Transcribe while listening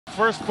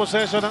First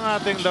possession ng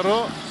ating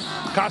laro.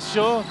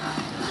 Casio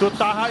to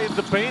Taha in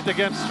the paint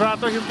against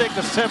Stratter. He'll take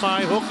the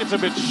semi-hook. It's a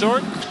bit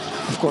short.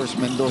 Of course,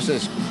 Mendoza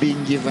is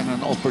being given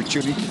an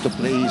opportunity to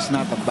play. He's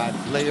not a bad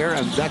player,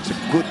 and that's a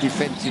good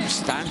defensive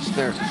stance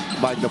there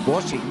by the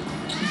bossing.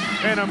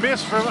 And a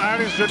miss from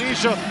Aris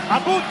Dionisio.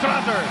 Abu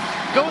Tratter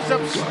goes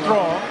up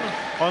strong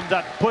on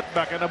that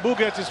putback. And Abu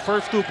gets his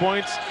first 2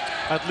 points,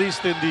 at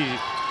least in the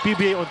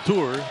PBA On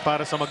Tour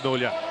para sa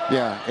Magnolia.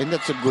 Yeah, and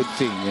that's a good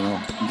thing, you know.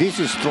 This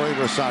is Troy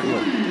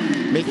Rosario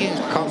making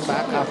a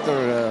comeback after,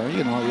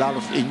 you know, a lot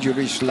of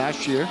injuries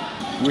last year.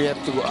 We have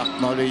to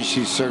acknowledge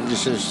his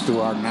services to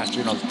our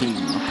national team.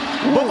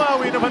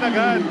 Bumawi naman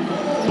agad.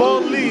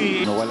 Paul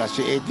Lee. Wala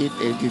si Edith.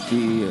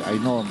 I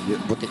know,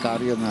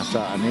 Boticario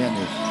nasa, ano yan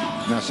eh,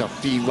 nasa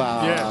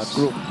FIBA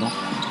group, no?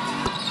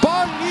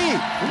 Paul Lee!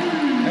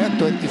 Ayan,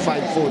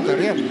 25-footer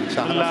yan.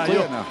 Sa harap ko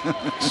yan,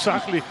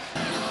 Exactly.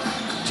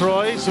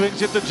 Troy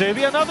swings it to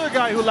JV, another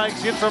guy who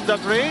likes it from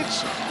that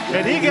range,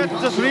 and he gets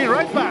the three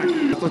right back.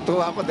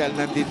 Natutuwa ako dahil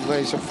nandito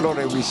tayo sa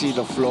floor, we see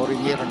the flooring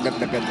here, ang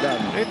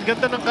ganda-ganda. No?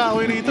 Ganda ng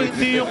kahoy rito,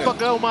 hindi yung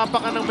pag umapa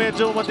ka ng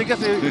medyo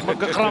matigas,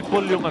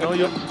 magka-crumple yung,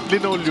 yung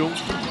linoleum.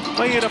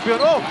 Mahirap yun.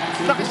 Oh,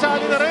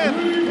 nakisali na rin.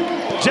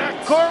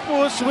 Jack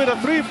Corpus with a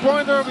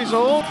three-pointer of his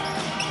own.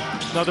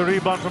 Another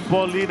rebound from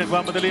Paul Lee.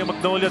 Nagmamadali ang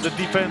Magnolia. The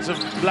defensive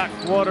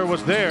Blackwater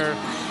was there.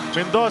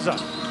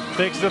 Mendoza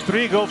takes the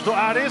three, goes to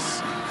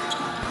Aris.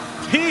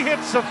 He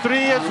hits a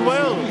three as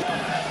well.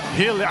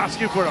 He'll ask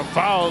you for a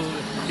foul,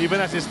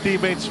 even as his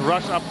teammates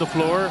rush up the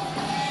floor.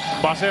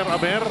 Baser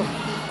Amer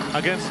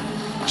against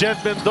Jed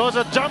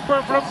Mendoza.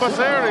 Jumper from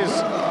Baser is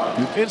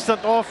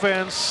instant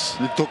offense.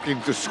 You took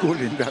him to school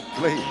in that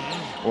play.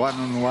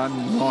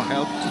 One-on-one, no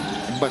help.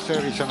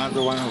 Baser is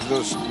another one of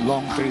those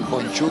long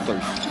three-point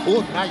shooters.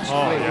 Oh, nice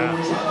play.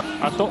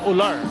 Yeah. Ato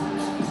Ular.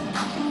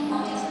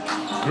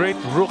 Great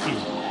rookie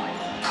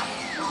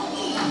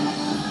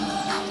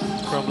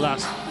from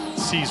last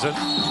season.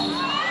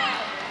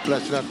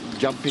 Plus that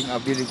jumping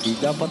ability,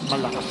 dapat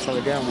malakas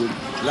talaga with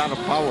a lot of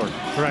power.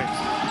 Right.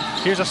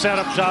 Here's a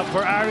setup job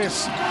for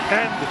Aris,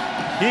 and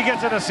he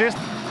gets an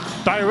assist.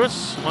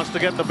 Tyrus wants to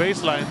get the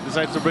baseline,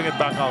 decides to bring it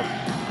back out.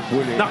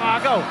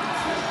 Nakagaw.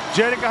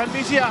 Jeric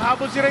Hanisia,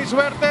 habol si Ray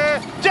Suerte.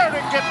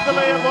 Jeric gets the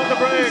layup on the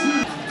break.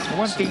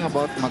 One thing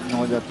about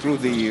Magnolia through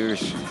the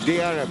years,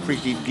 they are a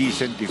pretty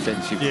decent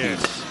defensive team.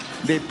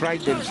 They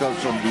pride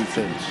themselves on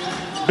defense.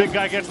 Big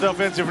guy gets the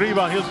offensive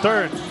rebound. He'll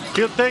turn.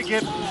 He'll take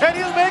it. And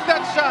he'll make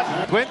that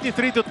shot.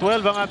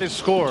 23-12 ang ating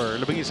score.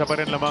 Labing isa pa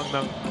rin lamang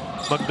ng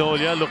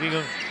Magnolia.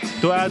 Looking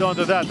to add on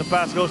to that. The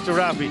pass goes to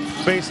Rafi.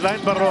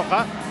 Baseline,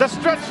 Baroka. The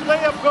stretch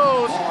layup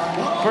goes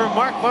for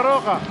Mark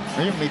Baroka.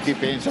 Ayun, may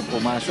depensa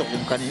pumasok.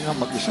 Yung kanina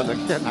mag-isa lang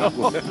yan.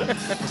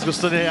 Mas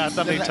gusto niya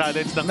yata may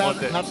challenge ng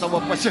konti. Natawa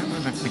pa siya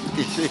nung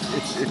nag-mitis.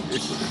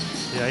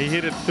 Yeah, he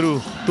hit it through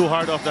too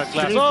hard off that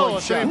glass.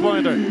 Oh,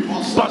 three-pointer.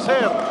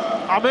 Baser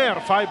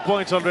Amer, 5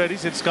 points already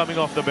since coming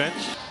off the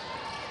bench.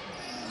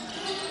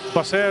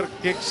 Baser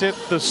kicks it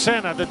to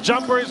Sena. The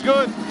jumper is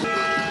good.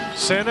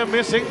 Sena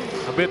missing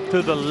a bit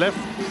to the left.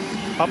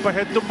 Up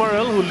ahead to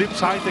Morel, who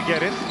leaps high to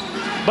get it,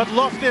 but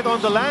lofted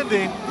on the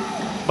landing.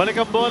 Balik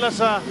ang bola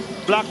sa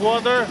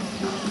Blackwater.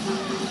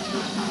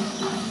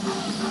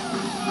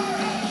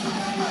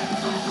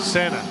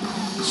 Sena,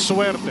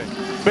 Suerte.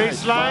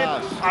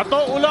 Baseline,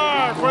 Ato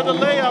Ular for the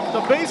layup.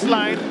 The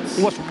baseline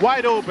was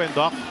wide open,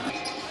 Doc.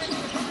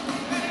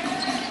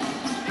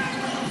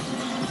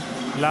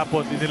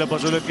 Lapot,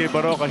 inilabas ulit kay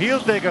Baroka. He'll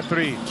take a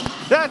three.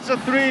 That's a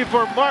three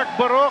for Mark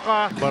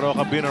Baroka.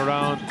 Baroka been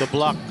around the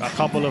block a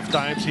couple of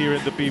times here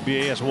in the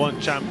PBA, has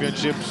won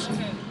championships,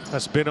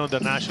 has been on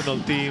the national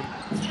team.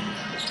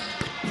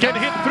 Can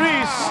hit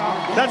threes.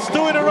 That's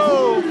 2 in a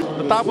row.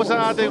 Natapos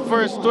ang ating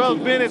first 12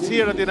 minutes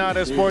here at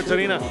Inada Sports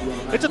Arena.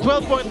 It's a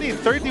 12-point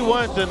lead,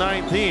 31-19.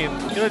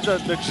 You know,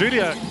 it's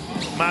really a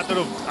matter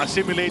of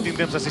assimilating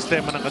them sa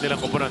sistema ng kanilang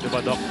koponan, di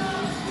ba, Doc?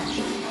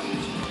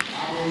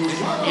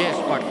 Yes,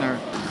 partner.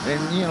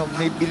 And, you know,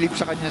 may believe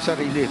sa kanya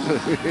sarili.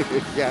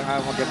 Kaya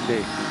nga maganda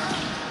eh.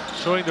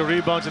 Showing the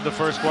rebounds in the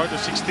first quarter,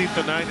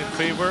 16-9 in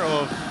favor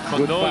of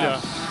Magnolia.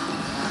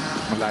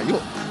 Malayo.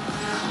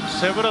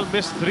 Several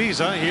missed threes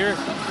here.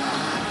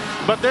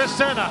 But there's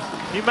Sena.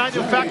 He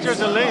manufactures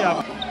a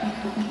layup.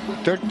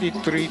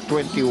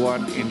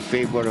 33-21 in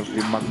favor of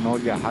the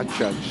Magnolia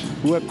Hotshots,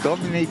 who have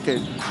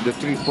dominated the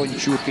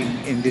three-point shooting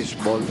in this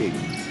ball game.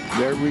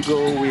 There we go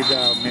with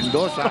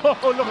Mendoza.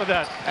 Oh, look at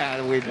that.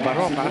 And with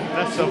Baroka.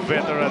 That's a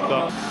veteran,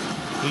 Doc.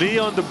 Lee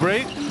on the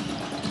break.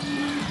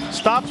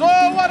 Stops.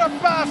 Oh, what a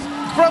pass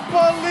from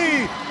Paul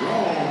Lee.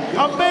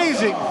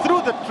 Amazing.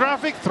 Through the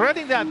traffic,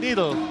 threading that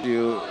needle.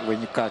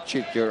 When you catch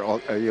it,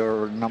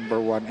 your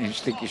number one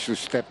instinct is to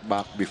step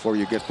back before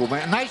you get to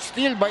my... Nice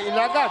steal by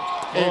Ilagan.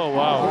 Oh,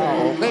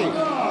 wow. Okay.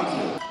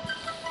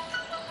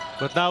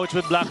 But now it's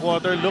with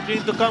Blackwater looking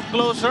to come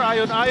closer.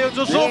 Ayon,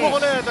 susubok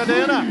ulit. And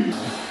ayan na.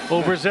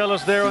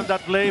 Overzealous there on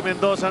that play.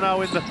 Mendoza now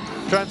in the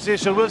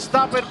transition. Will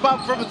stop and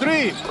pop from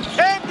three.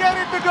 And get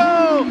it to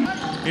go.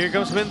 Here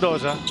comes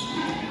Mendoza.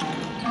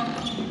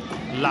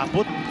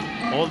 Laput.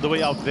 all the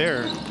way out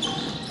there.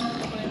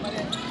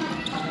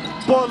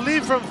 Paul Lee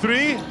from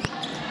 3.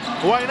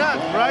 Why not,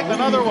 right?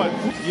 Another one.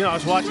 You know, I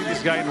was watching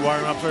this guy in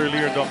warm-ups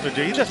earlier, Dr.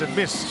 J. He doesn't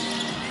miss.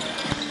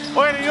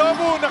 Oy,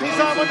 Riobu,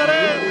 nakisama na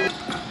rin.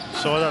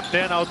 So that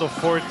 10 out of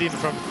 14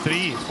 from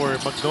 3 for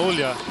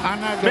Magnolia.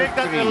 Another Make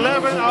that 3.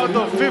 11 out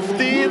of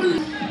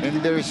 15.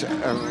 And there's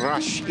a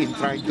rush in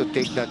trying to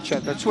take that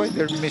shot. That's why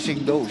they're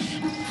missing those.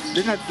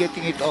 They're not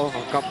getting it off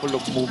a couple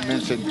of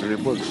movements and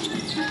dribbles.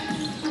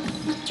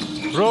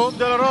 Rome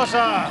De La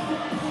Rosa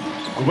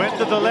went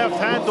to the left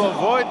hand to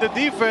avoid the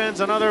defense.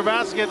 Another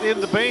basket in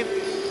the paint.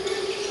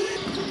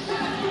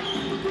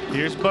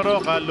 Here's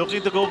Baroka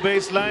looking to go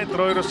baseline.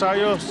 Troy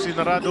Rosario,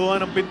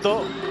 sinaraduhan ng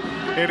pinto.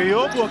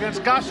 Eriobu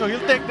against Casio.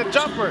 He'll take the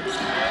jumper.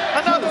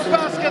 Another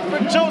basket for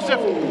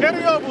Joseph.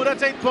 Eriobu,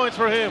 that's 8 points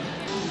for him.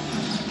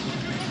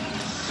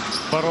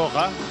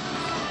 Baroka.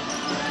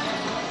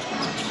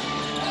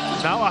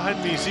 Now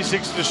Ahanmisi,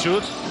 6 to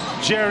shoot.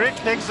 Jerick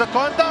takes the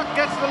contact,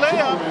 gets the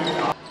layup.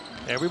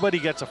 Everybody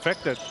gets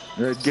affected.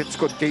 It gets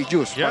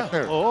contagious,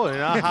 partner. Oh,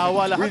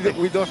 nahawa lahat.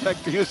 We don't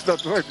like to use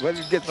that word, but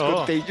it gets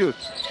contagious.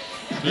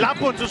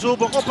 Lapon,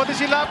 susubok ko. Pati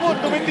si Lapon,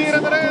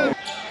 tumitira na rin.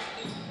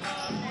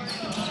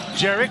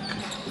 Jerick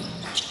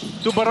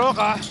to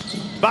Baroka.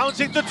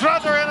 Bouncing to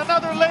Trotter and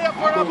another layup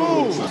for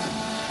Abu.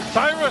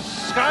 Cyrus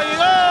skying.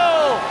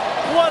 Oh!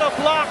 What a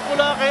block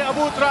mula kay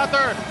Abu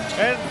Trotter.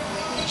 And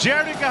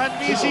Jerick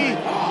Ahanmisi,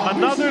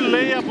 another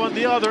layup on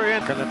the other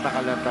end.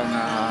 Kalata-kalata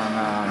na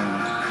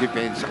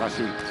defense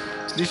kasi.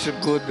 This is a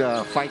good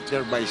fight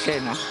there by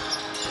Sena.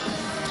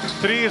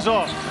 3 is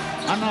off.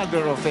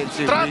 Another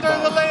offensive Trotter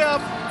rebound. the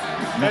layup.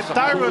 And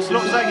Tyrus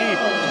looks like he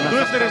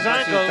twisted his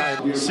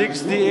ankle.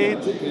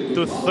 68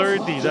 to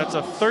 30. That's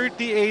a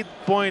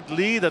 38-point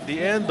lead at the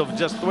end of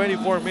just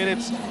 24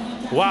 minutes.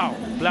 Wow,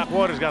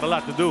 Blackwater's got a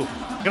lot to do.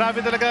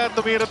 Grabe talaga,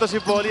 tumira to si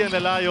Poli ang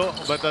lalayo,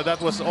 but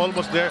that was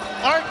almost there.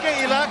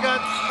 RK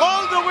Ilagan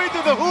all the way to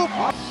the hoop.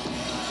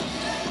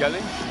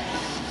 Galing.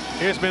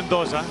 Here's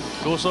Mendoza,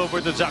 goes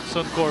over to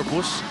Jackson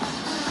Corpus.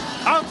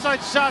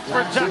 Outside shot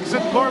for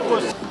Jackson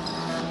Corpus.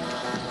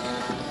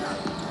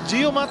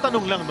 Gio,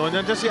 matanong lang no,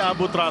 nandiyan si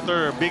Abu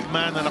Trotter, big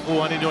man na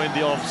nakuha ninyo in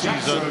the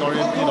off-season or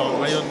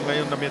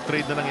ngayon na may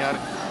trade na nangyari.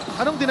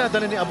 Anong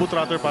dinadala ni Abu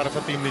Trotter para sa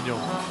team ninyo?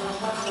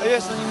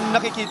 Yes,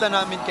 nakikita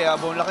namin kay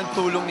Abu, laking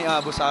tulong ni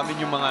Abu sa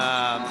amin yung mga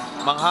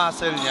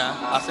hustle niya,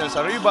 hustle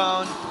sa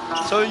rebound.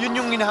 So yun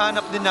yung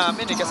hinahanap din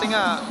namin kasi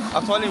nga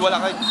actually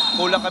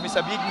kulang kami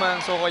sa big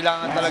man, so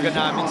kailangan talaga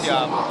namin si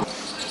Abu.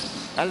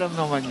 Alam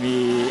naman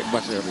ni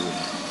Baserio.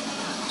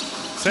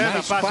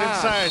 Sena, Nice pass pass.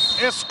 inside.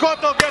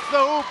 Escoto gets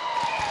the hoop.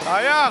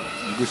 Sayang.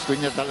 Gusto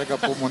niya talaga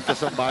pumunta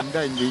sa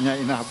banda, hindi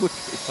niya inabot.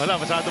 Wala,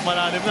 masyadong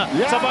malalim na.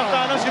 Yeah. Sa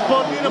bantana si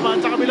Poli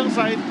naman sa kabilang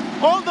side,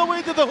 all the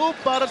way to the hoop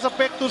para sa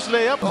Pectus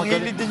layup. Ang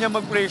hilig din niya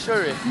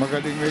mag-pressure eh.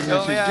 Magaling rin So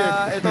niya si kaya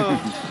Jeff. ito,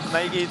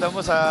 nakikita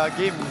mo sa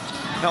game,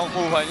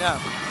 nakukuha niya.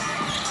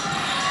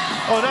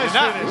 Oh, nice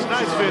finish,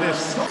 nice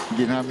finish.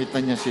 Ginamit na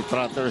niya si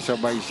Trotter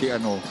sabay si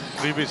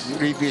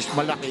Ribis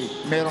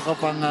malaki. Meron ka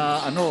pang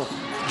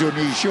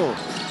Dionisio.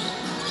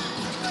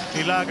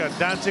 Ilagan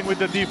dancing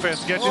with the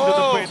defense, gets into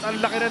the paint. Ang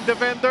laki ng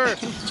defender.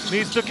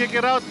 Needs to kick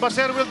it out.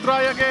 Baser will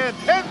try again.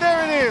 And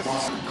there it is.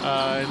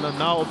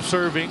 Now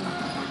observing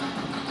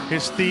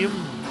his team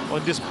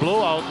on this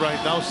blowout right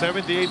now,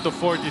 78 to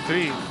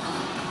 43.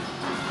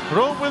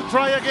 Rome will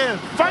try again.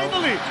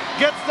 Finally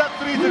gets that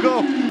 3 to go.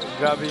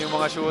 Grabe yung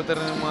mga shooter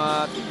ng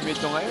mga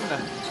teammate ngayon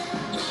ah.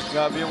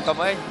 Grabe yung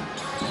kamay.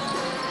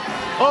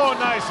 Oh,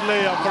 nice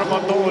layup from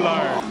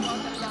Magnolia.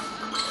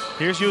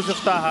 Here's Yusuf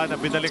Taha na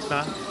binalik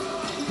na.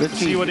 Let's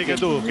See what he can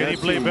do. Can he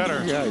play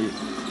better? Yeah,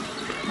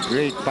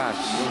 great pass.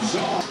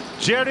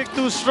 Jerick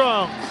too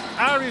strong.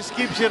 Aris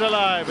keeps it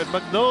alive. And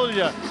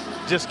Magnolia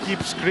just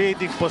keeps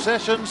creating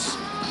possessions.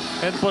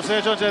 And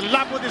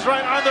Laput is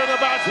right under the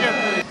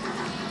basket.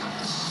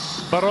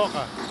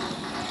 Baroka.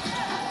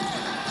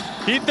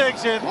 He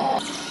takes it.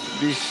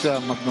 These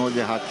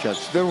Magnolia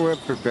Hotshots, they were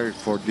prepared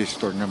for this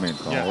tournament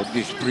or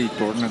this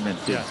pre-tournament.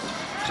 Yeah.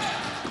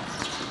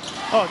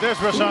 Oh,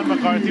 there's Rashawn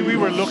McCarthy. We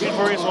were looking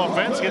for his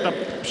offense. Get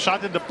a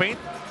shot in the paint.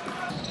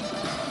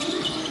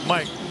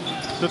 Mike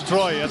to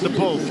Troy at the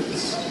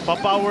post.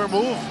 Pa-power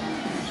move.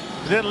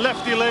 Then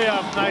lefty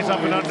layup. Nice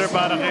up and under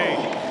para kay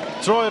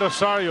Troy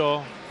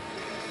Rosario.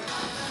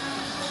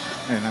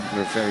 And I'm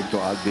referring to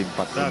Alvin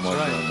Patrimonio,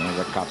 right.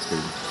 The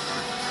captain.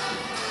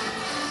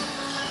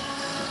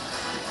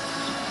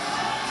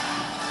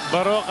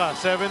 Baroka,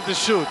 7 to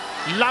shoot.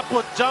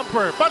 Laput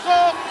jumper.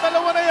 Pasok!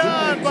 Dalawa na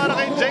yan para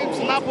kay James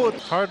Laput.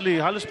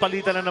 Halos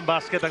palitan na ng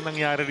basket ang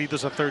nangyari dito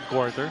sa third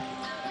quarter.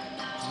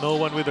 No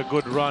one with a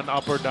good run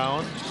up or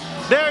down.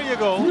 There you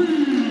go.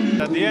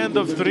 At the end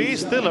of 3,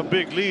 still a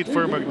big lead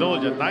for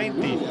Magnolia,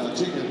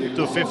 90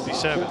 to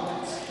 57.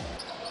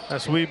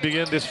 As we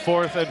begin this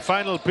fourth and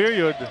final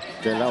period.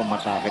 Kailangan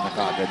matake na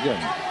kaagad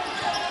yan.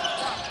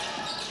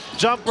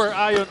 Jumper,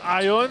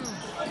 Ayon.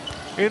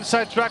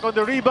 Inside track on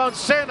the rebound.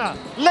 Sena.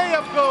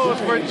 Layup goes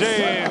for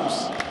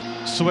James.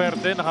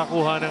 Suerte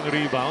nakakuha ng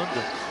rebound.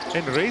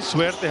 And Ray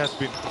Suerte has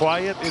been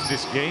quiet in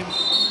this game.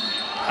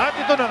 At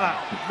ito na nga,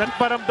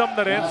 nagparamdam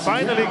na rin.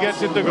 Finally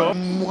gets it to go.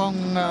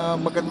 Mukhang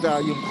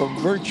maganda yung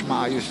converge.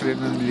 Maayos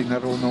rin ang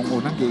linaro ng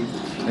unang game.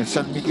 And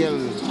San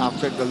Miguel,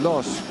 after the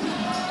loss,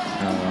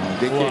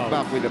 they came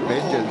back with a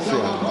vengeance.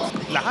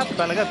 Lahat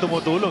talaga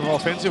tumutulong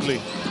offensively.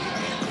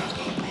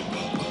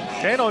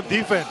 And on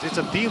defense, it's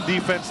a team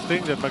defense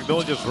thing that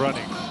Magnolia's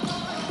running.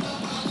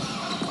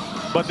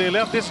 But they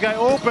left this guy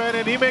open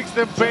and he makes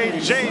them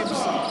pay. James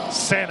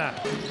Sena.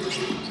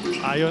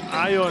 Ayon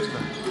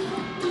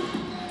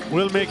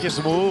will make his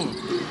move.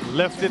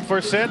 Left it for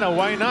Sena.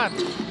 Why not?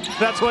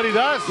 That's what he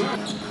does.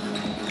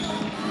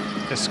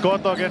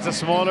 Escoto against a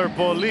smaller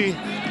Paul Lee.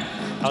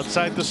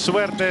 Outside to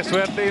Suerte.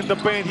 Suerte in the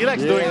paint. He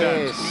likes doing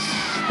that. Yes,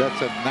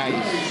 that's a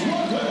nice.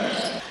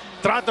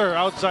 Trotter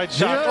outside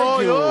shot. Yeah, Oh,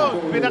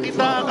 yun.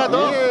 Pinakita ka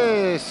doon.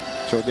 Yes.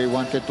 So they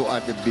wanted to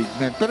add a big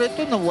man. Pero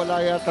ito nawala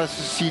yata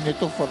sa scene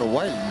ito for a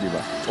while, di ba?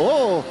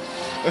 Oh!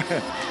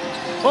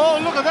 Oh,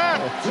 look at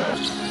that.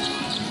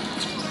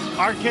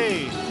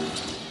 RK.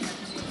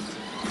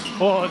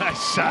 Oh, nice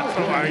shot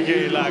from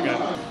RK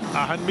Lagan.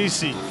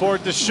 Ahanmisi,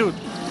 4 to shoot.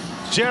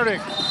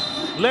 Jerick.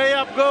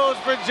 Layup goes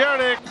for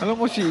Jerick.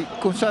 Alam mo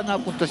kung saan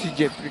napunta si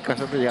Jeffrey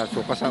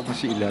Casarayaso, kasama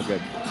si Ilagan.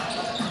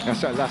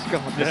 Nasa Alaska,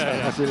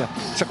 magkasama sila.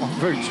 Sa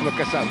Converge,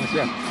 magkasama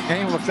siya.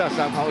 Ngayon,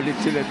 magsasama ulit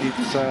sila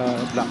dito sa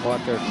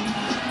Blackwater.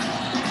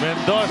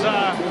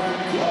 Mendoza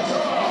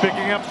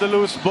picking up the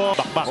loose ball.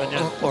 Bakbakan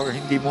niya. Or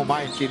hindi mo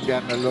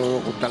maintindihan na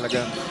laro kung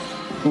talagang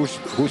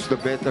who's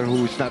the better,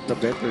 who's not the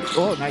better.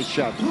 Oh, nice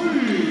shot.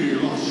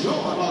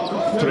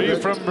 3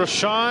 from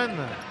Rashawn.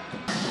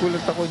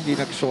 Kulat ako hindi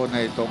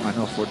nagsona itong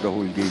for the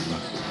whole game.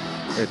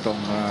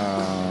 Itong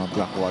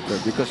Blackwater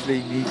because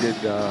they needed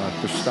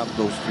to stop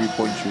those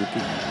three-point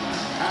shooting.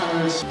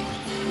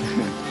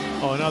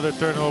 Oh, another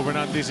turnover.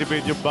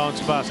 Na-anticipate yung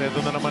bounce pass.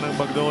 Ito na naman ang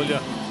Magnolia.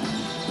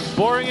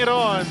 Pouring it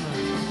on.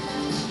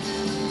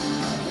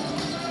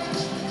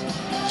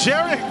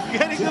 Jerick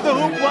getting to the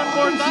hoop one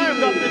more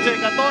time. Dr. J,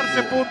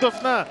 14 puntos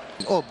na.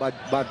 Oh, bad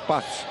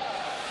pass.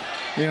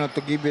 You know,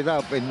 to give it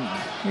up and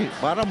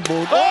parang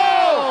both.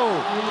 Oh!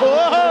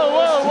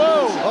 Whoa!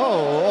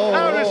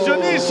 Aris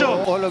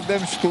Jonicio. All of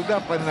them stood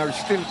up and are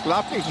still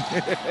clapping.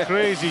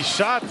 Crazy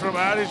shot from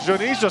Aris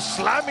Jonicio,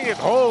 slamming it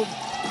home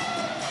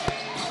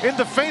in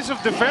the face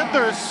of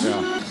defenders.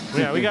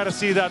 Yeah, we got to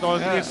see that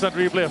on instant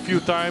replay a few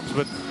times,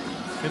 but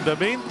in the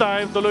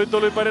meantime,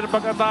 tuloy-tuloy pa rin ang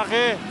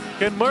pag-atake.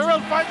 Can Merrill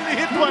finally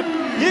hit one?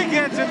 He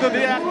gets into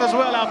the act as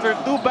well after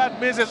 2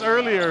 bad misses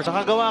earlier.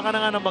 Nakagawa ka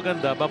na nga ng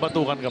maganda,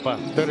 babatukan ka pa.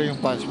 Pero yung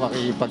fans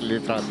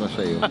makikipaglitrato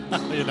sa iyo.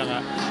 Yun na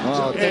nga.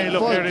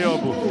 Look,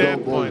 Eriobu,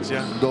 10 points,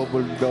 yeah.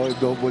 Double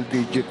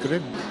digit rin.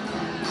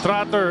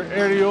 Trotter,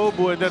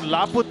 Eriobu, and then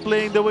Laput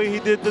playing the way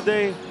he did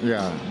today.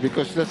 Yeah,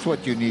 because that's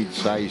what you need,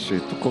 size, to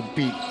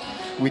compete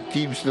with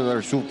teams that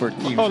are super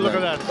teams. Oh, look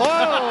at that.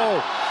 Whoa.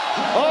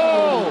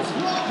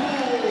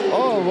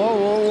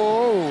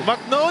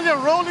 Magnolia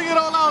rolling it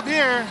all out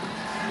here.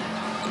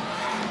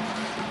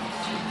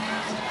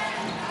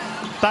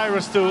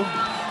 Tyrus 2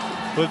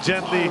 will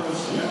gently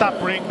top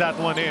ring that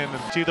one in.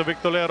 Chito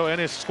Victorero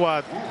and his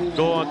squad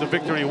go on to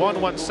victory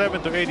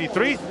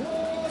 117-83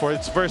 for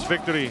its first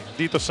victory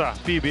dito sa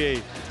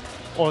PBA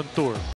On Tour.